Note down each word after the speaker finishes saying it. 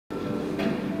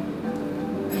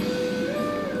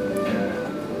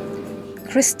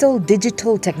Crystal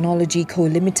Digital Technology Co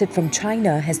Limited from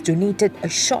China has donated a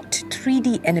short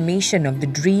 3D animation of the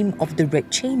Dream of the Red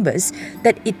Chambers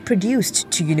that it produced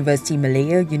to Universiti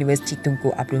Malaya, Universiti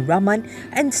Tunku Abdul Rahman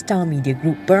and Star Media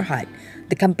Group Berhad.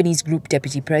 The company's Group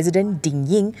Deputy President, Ding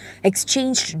Ying,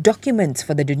 exchanged documents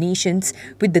for the donations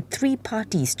with the three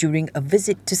parties during a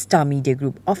visit to Star Media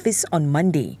Group office on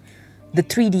Monday. The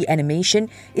 3D animation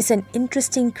is an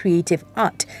interesting creative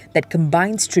art that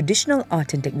combines traditional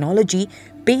art and technology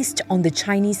based on the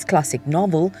Chinese classic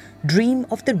novel Dream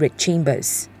of the Red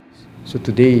Chambers. So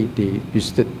today they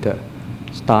visited the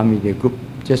Star Media Group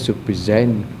just to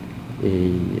present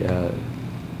a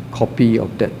copy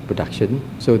of that production.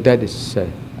 So that is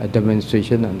a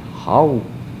demonstration on how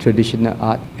traditional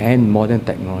art and modern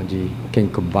technology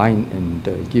can combine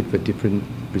and give a different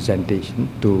presentation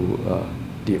to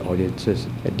the audiences.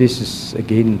 This is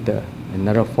again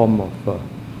another form of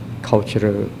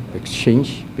cultural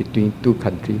exchange between two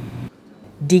countries.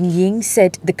 Ding Ying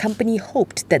said the company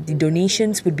hoped that the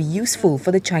donations would be useful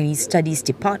for the Chinese studies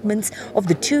departments of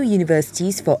the two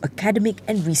universities for academic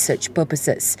and research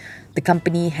purposes. The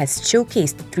company has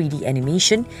showcased the 3D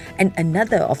animation and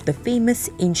another of the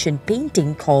famous ancient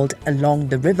painting called Along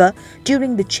the River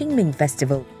during the Qingming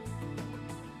festival.